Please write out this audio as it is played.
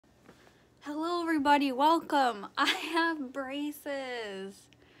everybody, welcome. I have braces.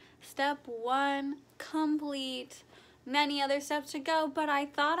 Step 1 complete. Many other steps to go, but I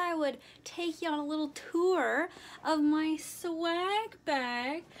thought I would take you on a little tour of my swag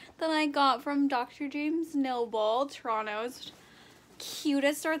bag that I got from Dr. James Noble, Toronto's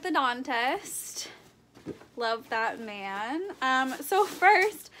cutest orthodontist. Love that man. So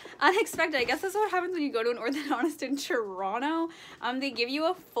first, unexpected, I guess that's what happens when you go to an orthodontist in Toronto. They give you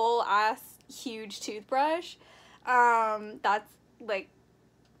a full ass huge toothbrush. That's like,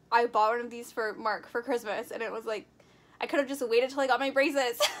 I bought one of these for Mark for Christmas, and it was like, I could have just waited till I got my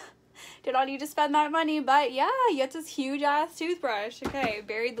braces. Did not need to spend that money, but yeah, you get this huge ass toothbrush. Okay,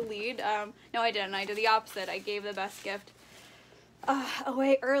 buried the lead. No, I didn't. I did the opposite. I gave the best gift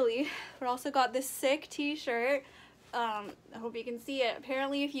away early, but also got this sick t-shirt. I hope you can see it.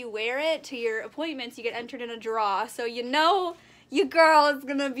 Apparently, if you wear it to your appointments, you get entered in a draw. So you know your girl is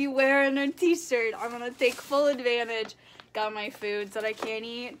gonna be wearing her t-shirt. I'm gonna take full advantage. Got my foods that I can't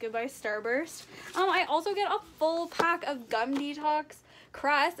eat. Goodbye, Starburst. I also get a full pack of Gum Detox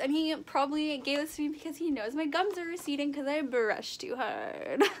Crest, and he probably gave this to me because he knows my gums are receding because I brush too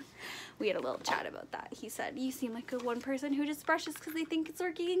hard. We had a little chat about that. He said, you seem like one person who just brushes because they think it's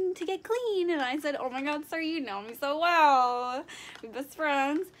working to get clean. And I said, oh my god, sir, you know me so well. We're best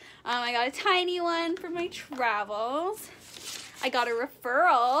friends. I got a tiny one for my travels. I got a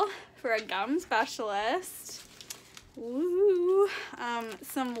referral for a gum specialist. Woo!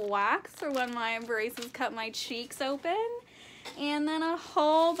 Some wax for when my braces cut my cheeks open. And then a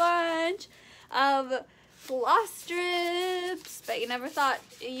whole bunch of floss strips, but you never thought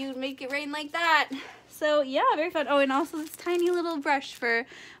you'd make it rain like that. So yeah, very fun. Oh, and also this tiny little brush for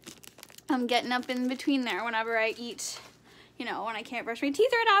getting up in between there whenever I eat, you know, when I can't brush my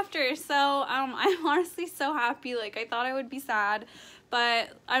teeth right after. So I'm honestly so happy. Like, I thought I would be sad, but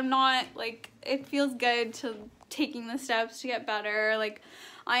I'm not. Like, it feels good to taking the steps to get better. Like,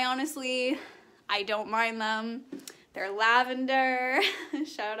 I don't mind them. They're lavender.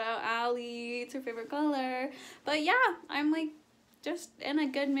 Shout out Allie. It's her favorite color. But yeah, I'm like just in a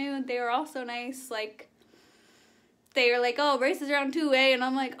good mood. They were also nice. Like, they were like, oh, braces around 2A. And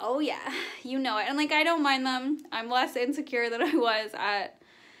I'm like, oh yeah, you know it. And like, I don't mind them. I'm less insecure than I was at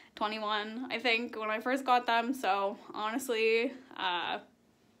 21, I think, when I first got them. So honestly,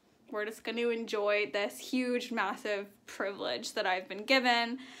 we're just going to enjoy this huge, massive privilege that I've been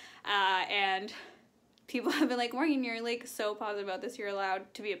given. And people have been like, Morgan, you're like so positive about this, you're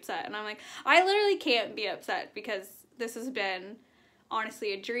allowed to be upset. And I'm like, I literally can't be upset because this has been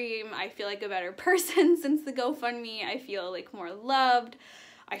honestly a dream. I feel like a better person since the GoFundMe. I feel like more loved.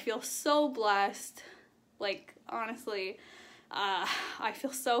 I feel so blessed. Like, honestly, I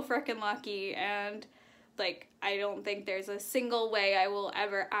feel so freaking lucky. And like, I don't think there's a single way I will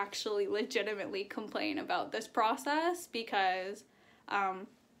ever actually legitimately complain about this process because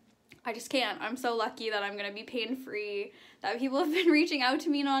I just can't. I'm so lucky that I'm gonna be pain-free, that people have been reaching out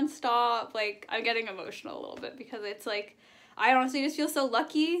to me nonstop. Like, I'm getting emotional a little bit because it's like, I honestly just feel so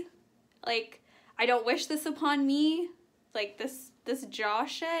lucky. Like, I don't wish this upon me, like this jaw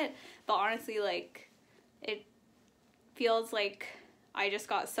shit, but honestly, like, it feels like I just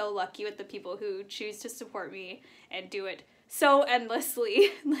got so lucky with the people who choose to support me and do it so endlessly,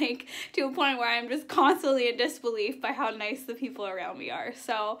 like, to a point where I'm just constantly in disbelief by how nice the people around me are.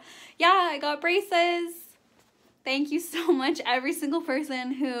 So yeah, I got braces. Thank you so much, every single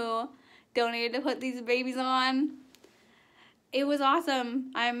person who donated to put these babies on. It was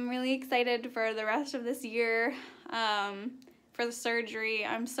awesome. I'm really excited for the rest of this year, for the surgery.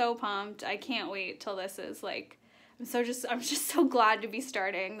 I'm so pumped. I can't wait till this is like, I'm just so glad to be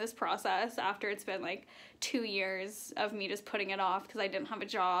starting this process after it's been like 2 years of me just putting it off because I didn't have a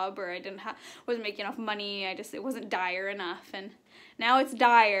job or I wasn't making enough money. It wasn't dire enough, and now it's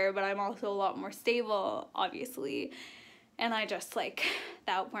dire, but I'm also a lot more stable, obviously. And I just like,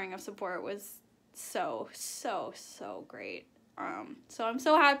 the outpouring of support was so great. So I'm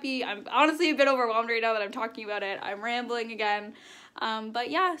so happy. I'm honestly a bit overwhelmed right now that I'm talking about it. I'm rambling again.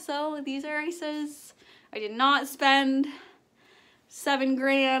 But yeah, so these are braces. I did not spend $7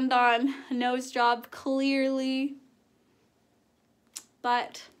 grand on a nose job, clearly,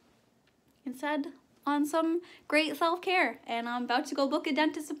 but instead on some great self-care. And I'm about to go book a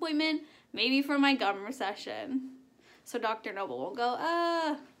dentist appointment, maybe for my gum recession. So Dr. Noble won't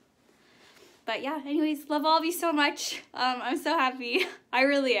go, But yeah, anyways, love all of you so much. I'm so happy. I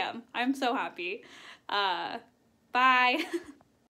really am. I'm so happy. Bye.